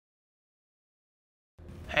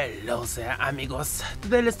Hello there amigos,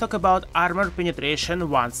 today let's talk about armor penetration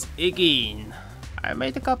once again. I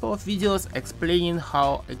made a couple of videos explaining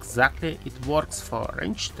how exactly it works for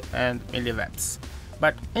ranged and melee weapons.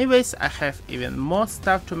 But anyways, I have even more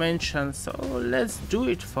stuff to mention, so let's do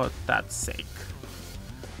it for that sake.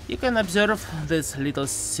 You can observe this little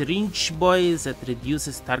syringe boy that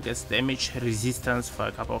reduces target's damage resistance for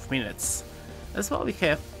a couple of minutes. As well, we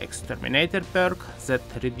have Exterminator perk that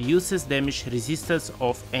reduces damage resistance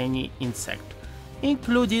of any insect,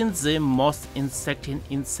 including the most insecting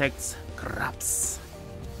insects, crabs.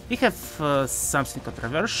 We have something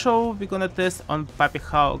controversial we're gonna test on Puppy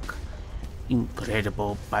Hawk.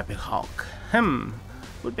 Incredible Puppy Hawk.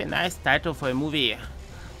 Would be a nice title for a movie.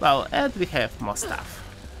 Well, and we have more stuff.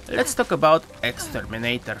 Let's talk about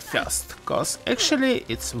Exterminator first, cause actually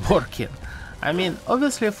it's working. I mean,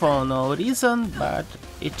 obviously for no reason, but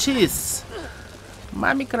it is.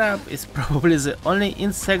 Mummy crab is probably the only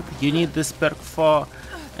insect you need this perk for,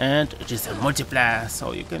 and it is a multiplier,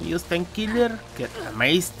 so you can use tank killer, get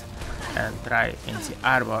amazed, and try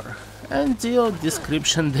anti-armor, and deal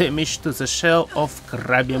description damage to the shell of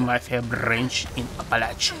Krabby Mafia branch in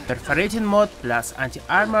Appalachia. Perforating mod plus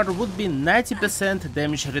anti-armor would be 90%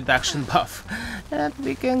 damage reduction buff, and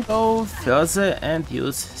we can go further and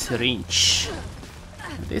use syringe.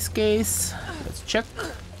 In this case, let's check.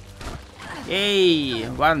 Yay,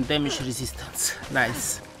 1 damage resistance,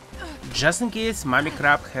 nice. Just in case Mummy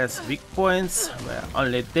Crab has weak points where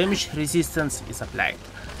only damage resistance is applied.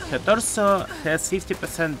 Her torso has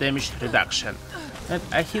 50% damage reduction, and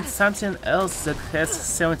I hit something else that has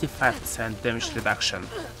 75% damage reduction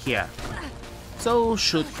here. So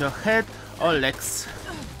shoot her head or legs.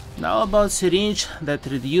 Now about syringe that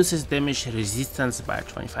reduces damage resistance by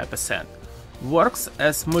 25%. Works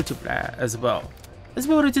as multiplier as well. As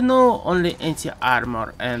we already know, only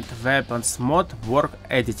anti-armor and weapons mod work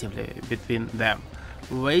additively between them.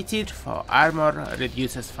 Weighted for armor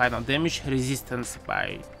reduces final damage resistance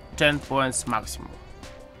by 10 points maximum.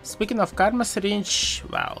 Speaking of Karma Syringe,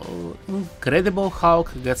 well, Incredible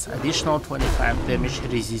Hulk gets additional 25 damage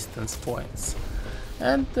resistance points.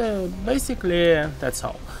 And basically that's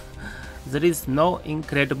all. There is no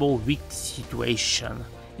incredible weak situation,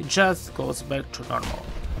 it just goes back to normal.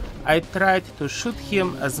 I tried to shoot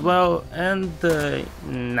him as well and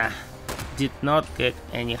nah, did not get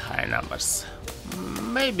any high numbers.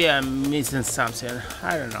 Maybe I'm missing something,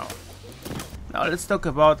 I don't know. Now let's talk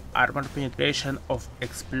about armor penetration of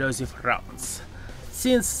explosive rounds.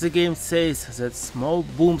 Since the game says that small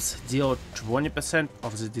booms deal 20%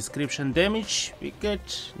 of the description damage, we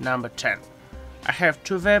get number 10. I have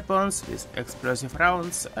 2 weapons with explosive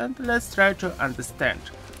rounds, and let's try to understand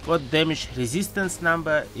what damage resistance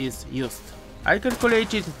number is used. I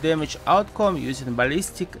calculated damage outcome using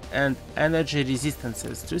ballistic and energy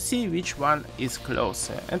resistances to see which one is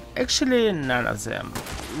closer, and actually none of them.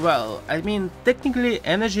 Well, I mean, technically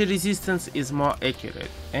energy resistance is more accurate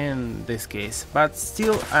in this case, but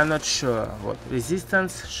still I'm not sure what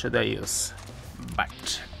resistance should I use.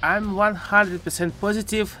 But I'm 100%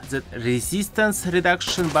 positive that resistance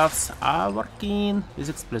reduction buffs are working with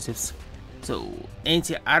explosives. So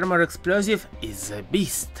anti-armor explosive is a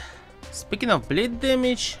beast. Speaking of bleed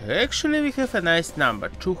damage, actually we have a nice number,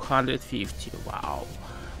 250, wow.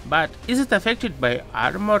 But is it affected by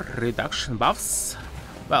armor reduction buffs?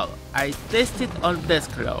 Well, I tested on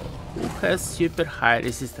Deathclaw, who has super high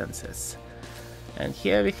resistances. And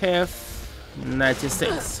here we have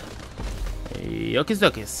 96. Yokis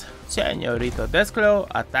dokis. Señorito Deathclaw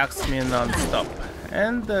attacks me non-stop,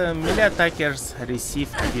 and melee attackers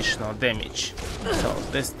receive additional damage. So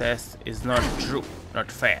this test is not true,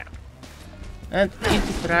 not fair. And if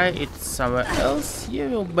you try it somewhere else, you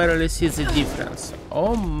will barely see the difference,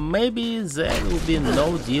 or maybe there will be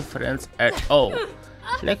no difference at all,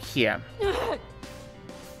 like here.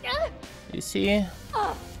 You see,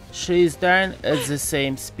 she is dying at the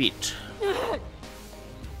same speed.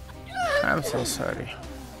 I'm so sorry.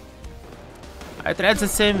 I tried the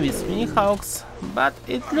same with mini hawks, but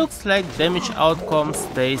it looks like damage outcome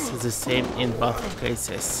stays the same in both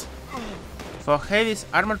cases. For heavy's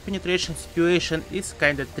armor penetration situation is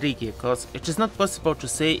kinda tricky, cause it is not possible to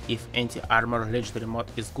say if anti-armor legendary mod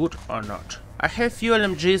is good or not. I have few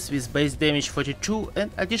LMGs with base damage 42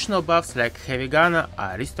 and additional buffs like Heavy Gunner,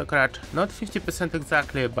 Aristocrat, not 50%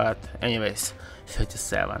 exactly, but anyways,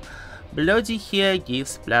 37. Bloody here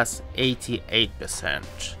gives plus 88%.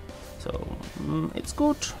 So it's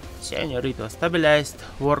good. Señorito stabilized,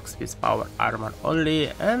 works with power armor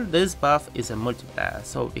only, and this buff is a multiplier,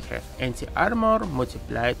 so we have anti-armor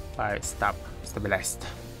multiplied by stab stabilized.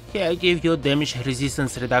 Here I give you damage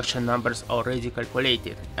resistance reduction numbers already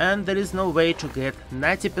calculated, and there is no way to get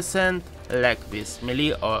 90% like with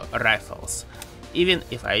melee or rifles. Even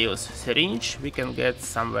if I use syringe, we can get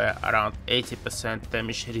somewhere around 80%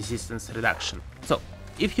 damage resistance reduction. So,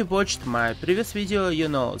 if you watched my previous video, you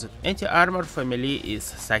know that anti-armor for melee is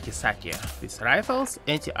saki-saki. With rifles,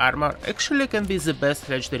 anti-armor actually can be the best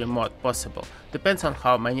legendary mod possible, depends on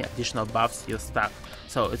how many additional buffs you stack,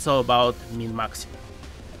 so it's all about min-maxing.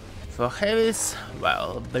 For heavies,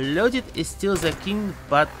 well, Blooded is still the king,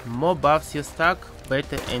 but more buffs you stack,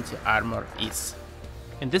 better anti-armor is.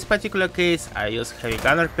 In this particular case, I use Heavy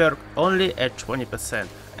Gunner perk only at 20%,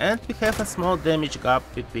 and we have a small damage gap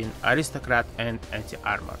between Aristocrat and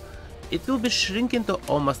anti-armor. It will be shrinking to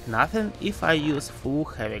almost nothing if I use full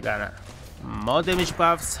Heavy Gunner. More damage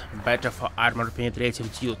buffs, better for armor penetrating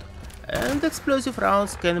dude. And explosive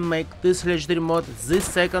rounds can make this legendary mod the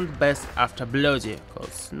second best after Bloody,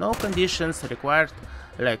 cause no conditions required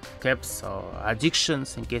like caps or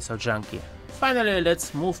addictions in case of junkie. Finally,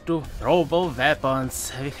 let's move to throwable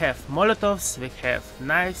weapons. We have molotovs, we have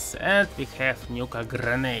knives, and we have nuka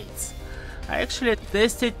grenades. I actually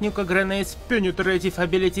tested nuka grenades penetrative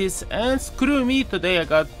abilities, and screw me, today I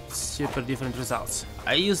got super different results.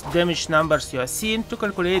 I used damage numbers you are seeing to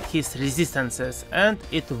calculate his resistances, and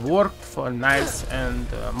it worked for knives and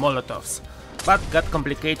molotovs, but got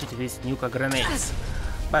complicated with nuka grenades.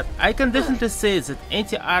 But I can definitely say that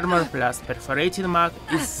anti-armor plus perforating mag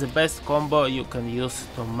is the best combo you can use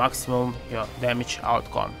to maximum your damage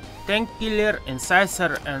outcome. Tank Killer,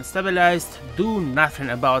 Incisor and Stabilized do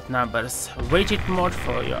nothing about numbers. Weighted mod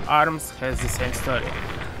for your arms has the same story.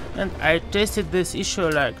 And I tested this issue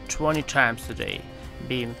like 20 times today,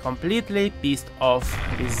 being completely pissed off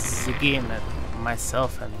with the game and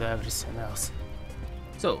myself and everything else.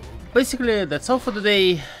 So basically that's all for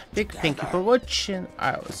today. Big thank you for watching.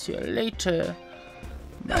 I will see you later.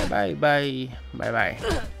 Bye bye bye bye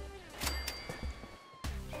bye.